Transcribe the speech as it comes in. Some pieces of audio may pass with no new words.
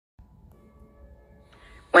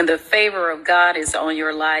When the favor of God is on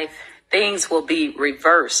your life, things will be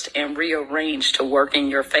reversed and rearranged to work in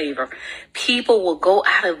your favor. People will go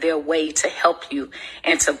out of their way to help you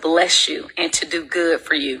and to bless you and to do good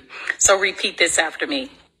for you. So repeat this after me.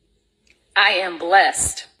 I am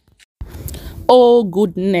blessed. Oh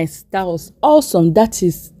goodness, that was awesome. That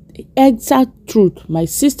is the exact truth. My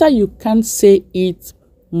sister, you can't say it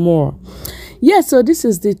more. Yes, so this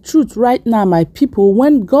is the truth right now, my people.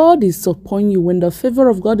 When God is upon you, when the favor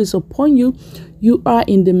of God is upon you, you are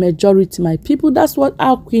in the majority, my people. That's what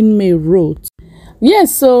our Queen May wrote.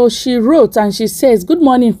 Yes, so she wrote and she says, good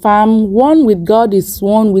morning, fam. One with God is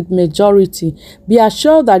one with majority. Be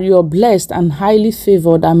assured that you are blessed and highly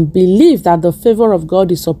favored, and believe that the favor of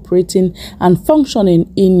God is operating and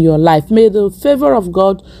functioning in your life. May the favor of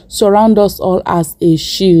God surround us all as a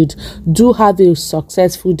shield. Do have a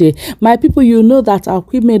successful day. My people, you know that our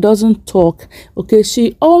Queen May doesn't talk. Okay,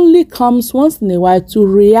 she only comes once in a while to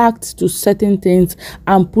react to certain things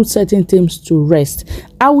and put certain things to rest.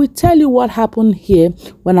 I will tell you what happened here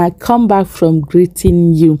when I come back from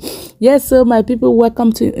greeting you. Yes, so my people,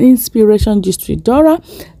 welcome to Inspiration Gist with Dora.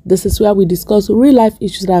 This is where we discuss real life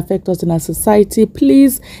issues that affect us in our society.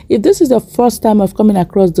 Please, if this is the first time of coming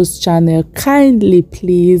across this channel, kindly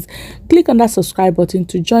please click on that subscribe button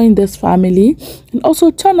to join this family, and also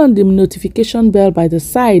turn on the notification bell by the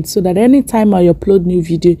side so that anytime I upload new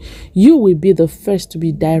video, you will be the first to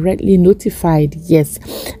be directly notified. Yes,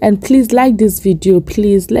 and please like this video.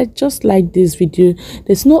 Please just like this video.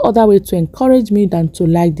 There's no other way to encourage me than to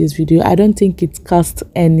like this video. I don't think it costs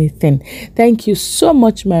anything. Thank you so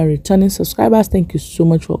much, my returning subscribers. Thank you so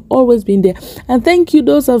much for always being there, and thank you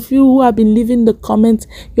those of you who have been leaving the comment,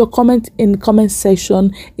 your comment in the comment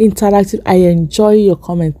section, interactive. I enjoy your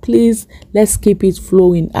comment. Please, let's keep it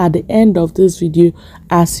flowing at the end of this video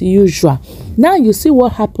as usual. Now you see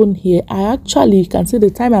what happened here. You can see the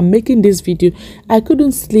time I'm making this video, I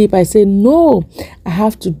couldn't sleep. I said no, I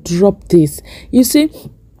have to drop this. You see,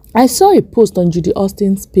 I saw a post on Judy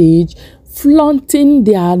Austin's page flaunting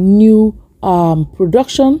their new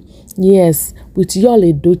production, yes, with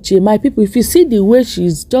Yul-Edochie. My people, if you see the way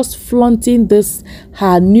she's just flaunting this,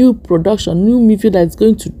 her new production, new movie that's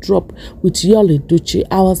going to drop with Yul-Edochie,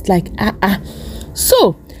 I was like,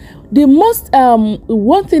 So the most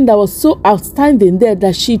one thing that was so outstanding there,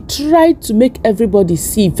 that she tried to make everybody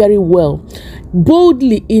see very well,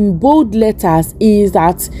 boldly, in bold letters, is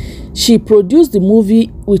that she produced the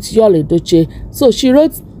movie with Yul-Edochie. So she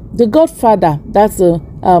wrote The Godfather, that's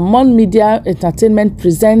Mon Media Entertainment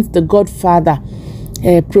presents The Godfather.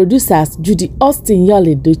 Producers Judy Austin,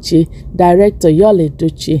 Yul-Edochie, director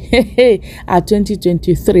Yul-Edochie at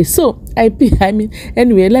 2023. So I mean,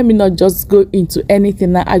 anyway, let me not just go into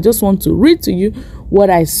anything now. I just want to read to you what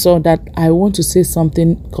I saw, that I want to say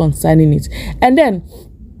something concerning it. And then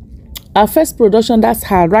our first production, that's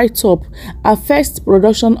her write-up, our first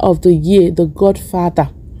production of the year, The Godfather.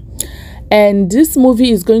 And this movie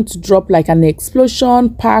is going to drop like an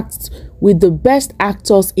explosion, packed with the best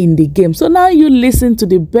actors in the game. So now you listen to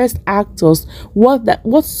the best actors.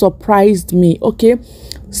 What surprised me, okay?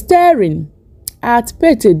 Staring at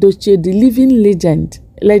Pete Edochie, the living legend.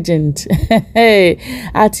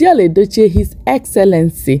 At Yul-Edochie, His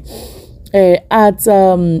Excellency. At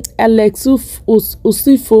Alex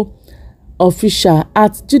Usifo official.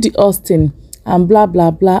 At Judy Austin. And blah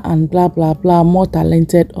blah blah and blah blah blah, more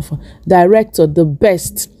talented of director, the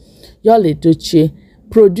best, Yul-Edochie.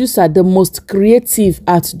 Producer, the most creative,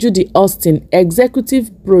 at Judy Austin.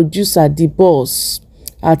 Executive producer, the boss,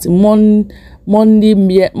 at Monday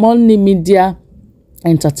Media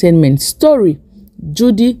Entertainment. Story,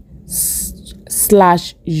 Judy /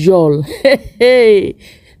 Yul. Hey,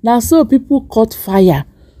 now so people caught fire.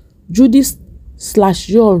 Judy /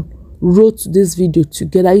 Yul wrote this video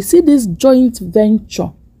together. You see this joint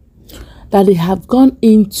venture that they have gone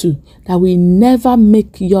into, that will never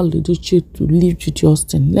make Yul-Edochie to leave Judy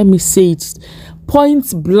Austin. Let me say it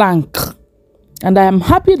point blank. And I am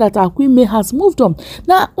happy that our Queen May has moved on.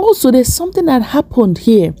 Now also there's something that happened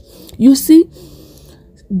here. You see,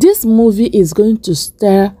 this movie is going to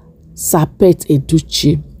star Pete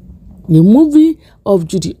Edochie. The movie of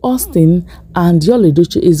Judy Austin and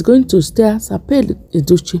Yul-Edochie is going to star Pete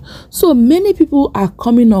Edochie. So many people are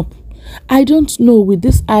coming up, I don't know, with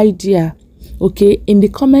this idea, okay, in the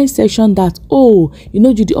comment section, that, oh, you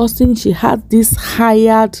know, Judy Austin, she had this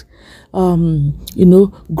hired you know,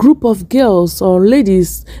 group of girls or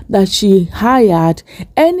ladies that she hired.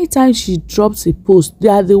 Anytime she drops a post, they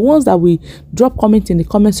are the ones that will drop comment in the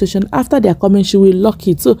comment section. After their comment, she will lock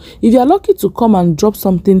it. So if you are lucky to come and drop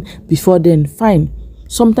something before then, fine.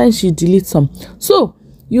 Sometimes she deletes some. So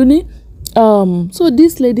you need, So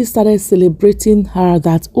this lady started celebrating her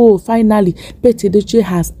that, oh, finally Pete Edochie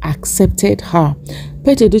has accepted her.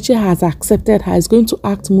 Pete Edochie has accepted her. Is going to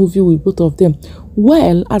act movie with both of them.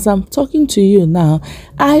 Well, as I'm talking to you now,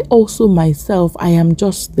 I also myself, I am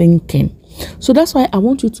just thinking. So that's why I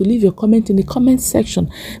want you to leave your comment in the comment section.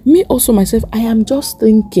 Me also myself, I am just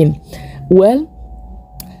thinking, well,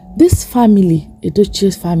 this family,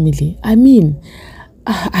 Edochie's family, I mean,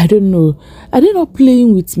 I don't know. Are they not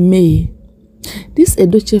playing with May? This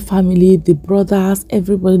Edochie family, the brothers,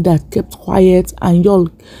 everybody that kept quiet and y'all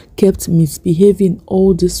kept misbehaving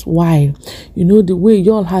all this while. You know, the way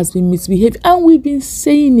y'all has been misbehaving. And we've been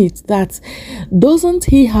saying it, that doesn't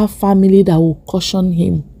he have family that will caution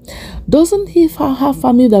him? Doesn't he have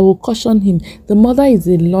family that will caution him? The mother is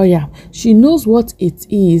a lawyer. She knows what it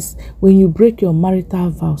is when you break your marital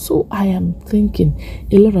vow. So I am thinking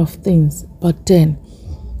a lot of things. But then,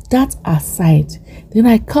 that aside, then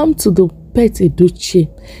I come to the Pete Edochie.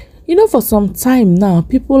 You know, for some time now,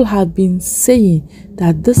 people have been saying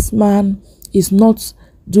that this man is not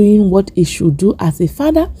doing what he should do as a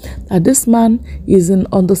father, that this man is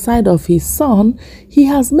on the side of his son. He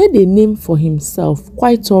has made a name for himself,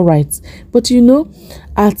 quite all right. But you know,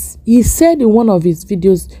 as he said in one of his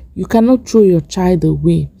videos, you cannot throw your child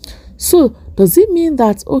away. So does it mean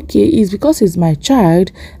that, okay, it's because he's my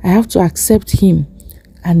child, I have to accept him?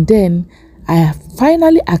 And then I have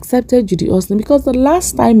finally accepted Judy Austin, because the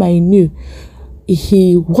last time I knew,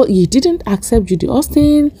 he didn't accept Judy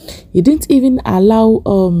Austin. He didn't even allow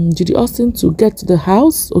Judy Austin to get to the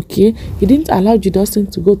house. Okay, he didn't allow Judy Austin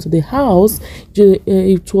to go to the house.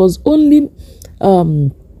 It was only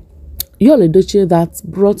Yul-Edochie that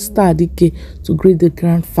brought Star Adike to greet the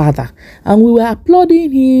grandfather, and we were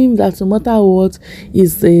applauding him that no matter what,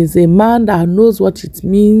 is a man that knows what it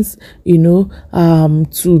means, you know,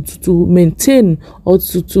 to maintain or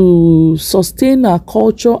to sustain our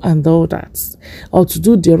culture and all that, or to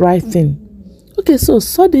do the right thing. Okay, so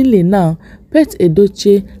suddenly now Pete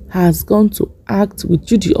Edochie has gone to act with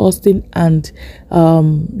Judy Austin and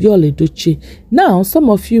Yul-Edochie. Now some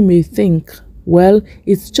of you may think, well,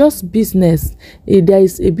 it's just business. There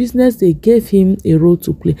is a business, they gave him a role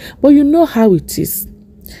to play. But you know how it is.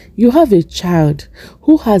 You have a child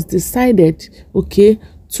who has decided, okay,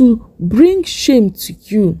 to bring shame to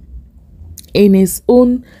you in his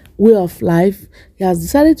own way of life. He has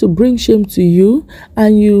decided to bring shame to you,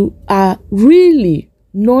 and you are really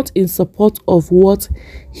not in support of what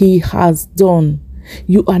he has done.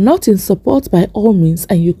 You are not in support by all means,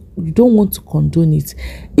 and you don't want to condone it.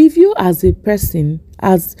 If you as a person,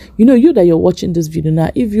 as you know, you that you're watching this video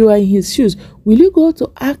now, if you are in his shoes, will you go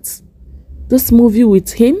to act this movie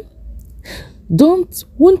with him?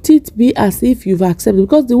 Won't it be as if you've accepted?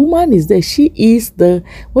 Because the woman is there. She is the,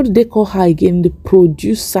 what do they call her again? The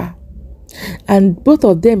producer. And both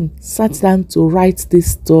of them sat down to write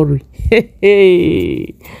this story.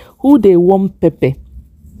 Who they want Pepe?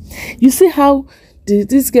 You see how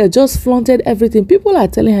this girl just flaunted everything. People are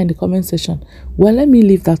telling her in the comment section. Well, let me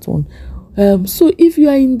leave that one. So if you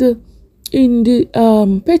are in the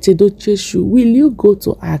Pete Edochie shoe, will you go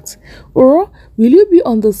to act, or will you be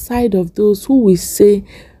on the side of those who will say,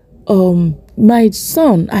 my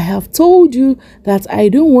son, I have told you that I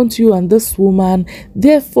don't want you and this woman,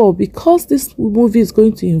 therefore because this movie is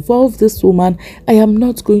going to involve this woman, I am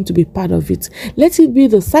not going to be part of it. Let it be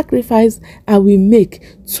the sacrifice I will make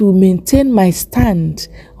to maintain my stand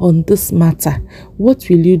on this matter. What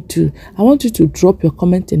will you do? I want you to drop your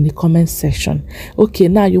comment in the comment section. Okay,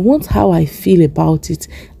 now you want how I feel about it.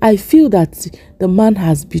 I feel that the man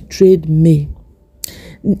has betrayed me.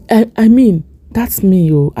 I mean, that's me,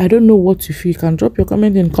 yo. I don't know what you feel. You can drop your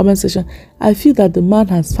comment in the comment section. I feel that the man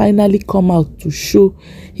has finally come out to show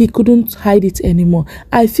he couldn't hide it anymore.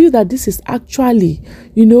 I feel that this is actually,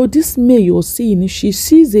 you know, this May you're seeing, she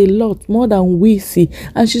sees a lot more than we see.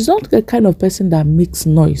 And she's not the kind of person that makes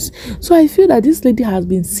noise. So I feel that this lady has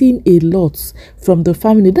been seeing a lot from the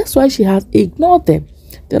family. That's why she has ignored them.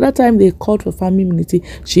 The other time they called for family unity,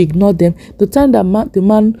 she ignored them. The time that the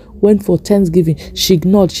man went for Thanksgiving, she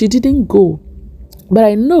ignored. She didn't go. But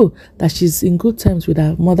I know that she's in good terms with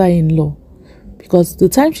her mother-in-law, because the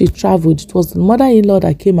time she traveled, it was the mother-in-law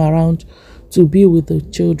that came around to be with the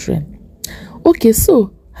children. Okay,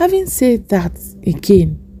 so having said that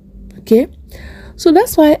again, okay, so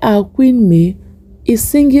that's why our Queen May is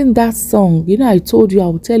singing that song. You know, I told you, I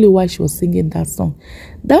will tell you why she was singing that song.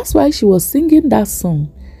 That's why she was singing that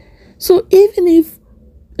song. So even if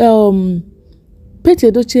Pete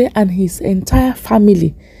Edochie and his entire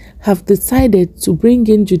family have decided to bring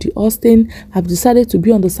in Judy Austin, have decided to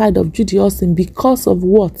be on the side of Judy Austin because of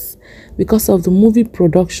what? Because of the movie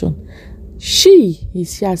production. she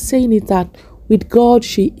is saying it that with God,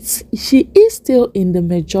 she is still in the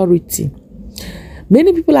majority.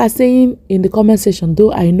 Many people are saying in the comment section,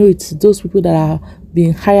 though I know it's those people that are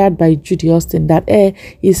being hired by Judy Austin, that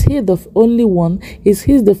is he the only one? Is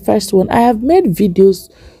he the first one? I have made videos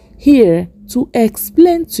here to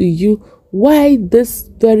explain to you why this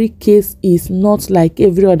very case is not like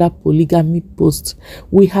every other polygamy post.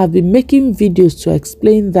 We have been making videos to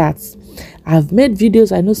explain that. I've made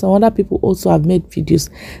videos. I know some other people also have made videos.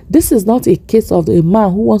 This is not a case of a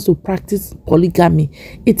man who wants to practice polygamy.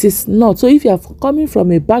 It is not. So if you are coming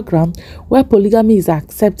from a background where polygamy is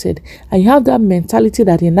accepted and you have that mentality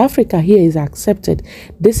that in Africa here is accepted,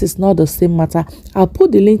 this is not the same matter. I'll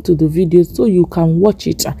put the link to the video so you can watch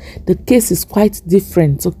it. The case is quite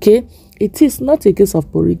different, okay? It is not a case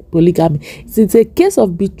of polygamy. It's a case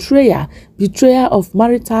of betrayal of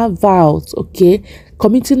marital vows, okay?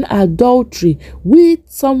 Committing adultery with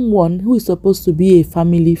someone who is supposed to be a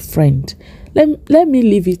family friend. Let me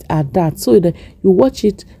leave it at that so that you watch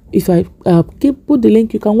it. If I put the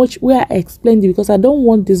link, you can watch where I explained it, because I don't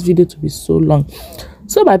want this video to be so long.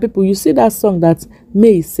 So my people, you see that song that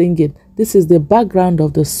May is singing. This is the background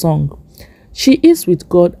of the song. She is with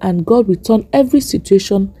God, and God will turn every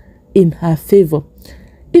situation in her favor.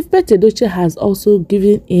 If Pete Edochie has also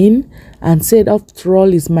given in and said, after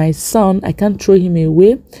all, is my son, I can't throw him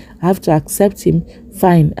away, I have to accept him,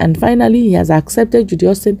 fine. And finally, he has accepted Judy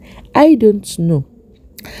Austin. I don't know.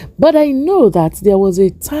 But I know that there was a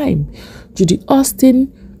time Judy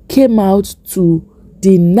Austin came out to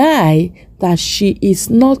deny that she is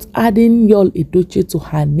not adding Yul-Edochie to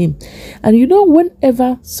her name. And you know,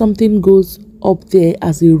 whenever something goes up there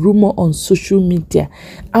as a rumor on social media,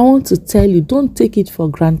 I want to tell you, don't take it for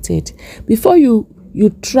granted. Before you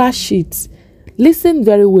trash it, listen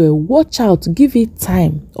very well, watch out, give it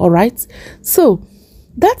time. All right. So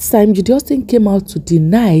that time Judy Austin came out to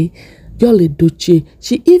deny Yul-Edochie.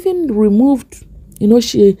 She even removed, you know,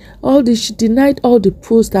 she denied all the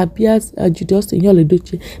posts that bears Judy Austin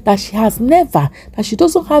Yul-Edochie, that she has never, that she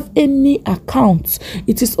doesn't have any accounts.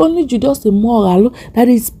 It is only Judy Austin Moral that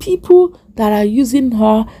is people that are using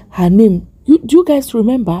her name. Do you guys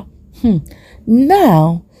remember?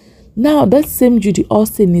 Now that same Judy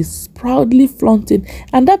Austin is proudly flaunting,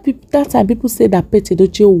 and that time people say that Pete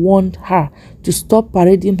Edochie warned her to stop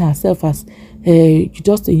parading herself as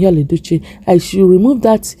Judy Austin Yul-Edochie, and she removed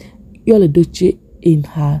that Yul-Edochie in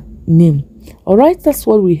her name. All right, that's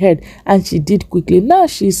what we heard, and she did quickly. Now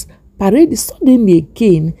she's parading suddenly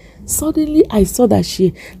again. Suddenly, I saw that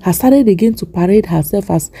she has started again to parade herself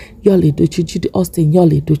as Yul-Edochie, Judy Austin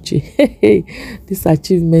Yul-Edochie. This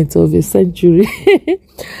achievement of a century.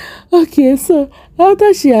 Okay, so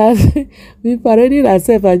after she has been parading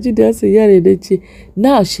herself as Judy Austin Yul-Edochie,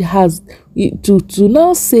 now she has to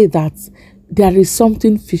now say that there is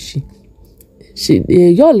something fishy.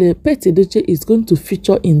 Pete Edochie is going to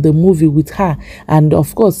feature in the movie with her, and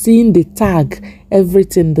of course, seeing the tag,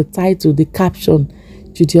 everything, the title, the caption,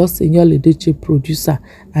 Judy Austin Yul-Edochie producer,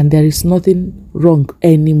 and there is nothing wrong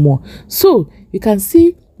anymore. So you can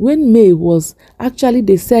see when May was actually,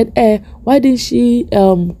 they said, why didn't she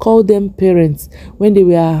call them parents when they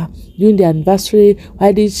were doing the anniversary?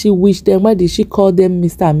 Why did she wish them? Why did she call them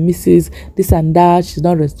Mr. and Mrs. this and that? She's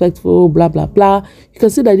not respectful, blah blah blah. You can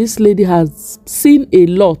see that this lady has seen a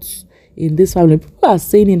lot in this family. People are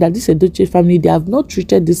saying that this Edochie family, they have not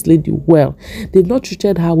treated this lady well. They've not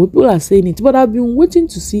treated her well. People are saying it, but I've been waiting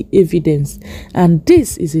to see evidence, and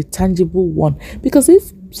this is a tangible one. Because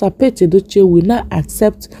if Pete Edochie will not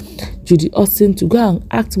accept Judy Austin to go and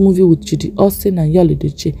act movie with Judy Austin and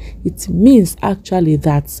Yul-Edochie, it means actually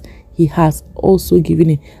that he has also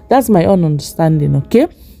given it. That's my own understanding, okay?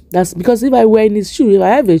 That's because if I were in his shoes, if I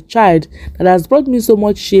have a child that has brought me so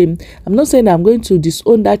much shame, I'm not saying I'm going to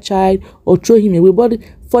disown that child or throw him away, but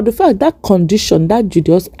for the fact that condition, that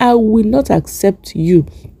Judy Austin, I will not accept you,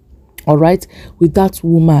 all right, with that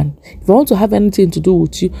woman. If I want to have anything to do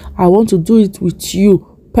with you, I want to do it with you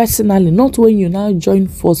personally, not when you now join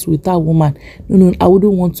force with that woman. No, I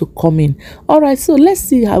wouldn't want to come in. All right, so let's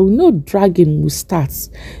see how we know dragging will start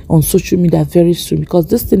on social media very soon, because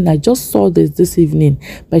this thing, I just saw this evening.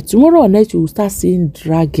 By tomorrow or next, you will start seeing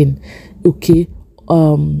dragging. Okay,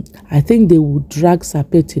 I think they will drag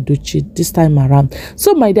Pete Edochie this time around.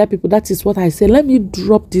 So my dear people, that is what I said. Let me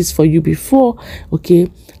drop this for you before. Okay,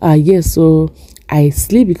 yes, so I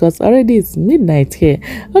sleep because already it's midnight here.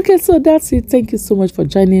 Okay, so that's it. Thank you so much for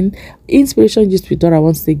joining Inspiration Gist with Dora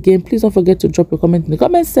once again. Please don't forget to drop your comment in the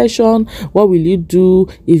comment section. What will you do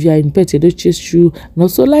if you are in Pete Edochie's shoe? And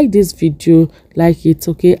also like this video, like it,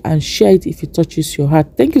 okay, and share it if it touches your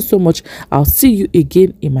heart. Thank you so much. I'll see you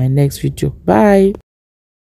again in my next video. Bye.